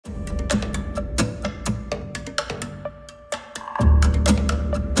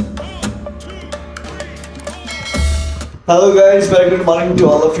Hello guys, very good morning to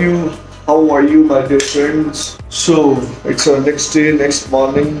all of you. How are you, my dear friends? So it's our next day, next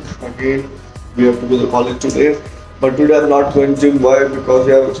morning. Again, we have to go to college today. But today I'm not going gym. Why? Because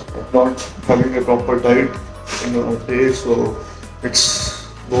we are not having a proper diet in our day. So it's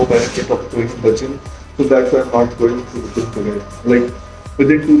no benefit of going to the gym. So that's why I'm not going to the gym today. Like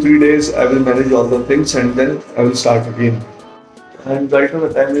within 2-3 days, I will manage all the things and then I will start again. And right now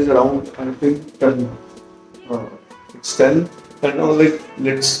the time is around I think 10. It's 10 and now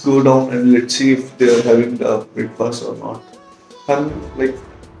let's go down and let's see if they are having the breakfast or not. I'm like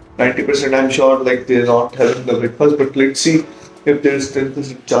 90% I'm sure like they're not having the breakfast, but let's see if there's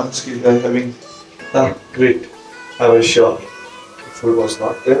 10% chance they're having. Great. I was sure the food was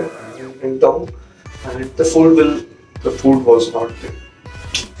not there. I went down and the food was not there.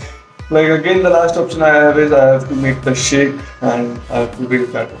 Like again the last option I have is I have to make the shake and I have to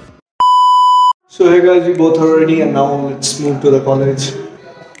drink that one. So hey guys, we both are ready and now let's move to the college.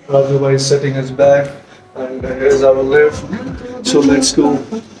 Raghav is setting us back and here's our lift. So let's go.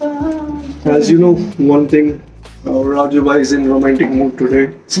 As you know, one thing, Raghav is in romantic mood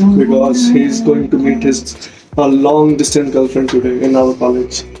today because he's going to meet his long distance girlfriend today in our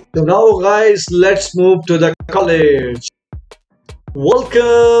college. So now guys, let's move to the college.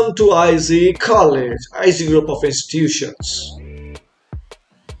 Welcome to IZ College, IZ Group of Institutions.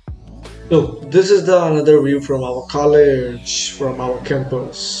 So this is the another view from our college, from our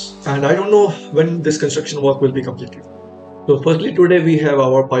campus, and I don't know when this construction work will be completed. So firstly today we have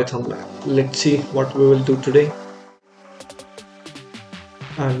our Python lab. Let's see what we will do today.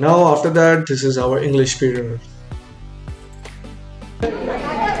 And now after that this is our English period.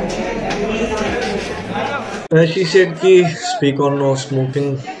 She said ki speak on no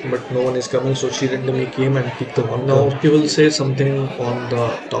smoking, but no one is coming, so she randomly came and picked the one. Now she will say something on the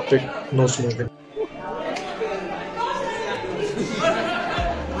topic no smoking.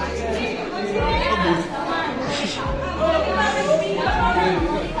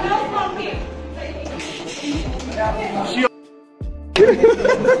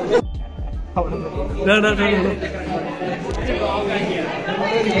 No.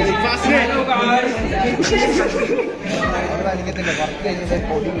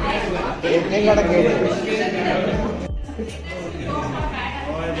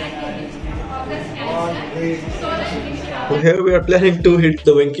 So here we are planning to hit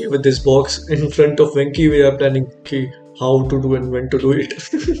the Venki with this box. In front of Venki we are planning how to do and when to do it.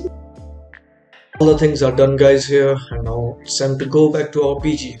 All the things are done guys here and now it's time to go back to our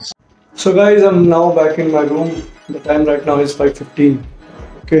PGs. So guys, I'm now back in my room. The time right now is 5:15.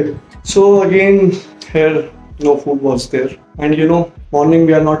 Okay, so again here no food was there, and you know, morning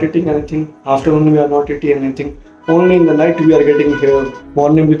we are not eating anything, afternoon we are not eating anything, only in the night we are getting here.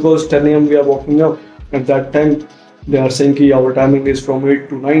 Morning because 10 a.m. we are waking up. At that time they are saying ki our timing is from 8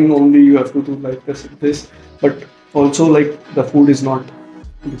 to 9 only, you have to do like this, but also like the food is not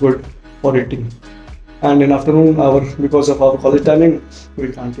good for eating. And in afternoon because of our college timing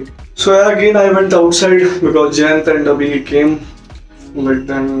we can't eat. So again I went outside because Jayant and Abhi came with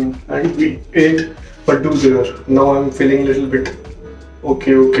them and we ate Paddu there. Now I'm feeling a little bit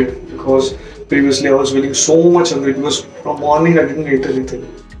okay because previously I was feeling so much hungry because from morning I didn't eat anything.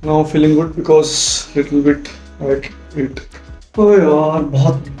 Now feeling good because little bit I ate. Oh yaar,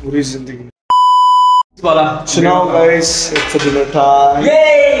 बहुत बुरी जिंदगी. So now guys, it's a dinner time.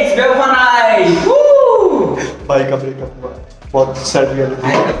 Yay! It's very nice! Woo! Bye का breakup हुआ. बहुत sad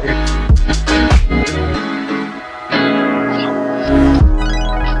reality.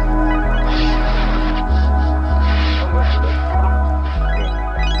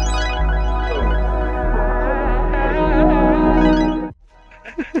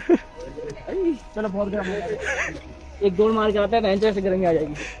 चलो बहुत गर्म हो गया एक दौड़ मार के आता है बेंच से गर्मी आ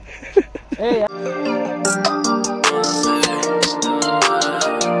जाएगी ए यार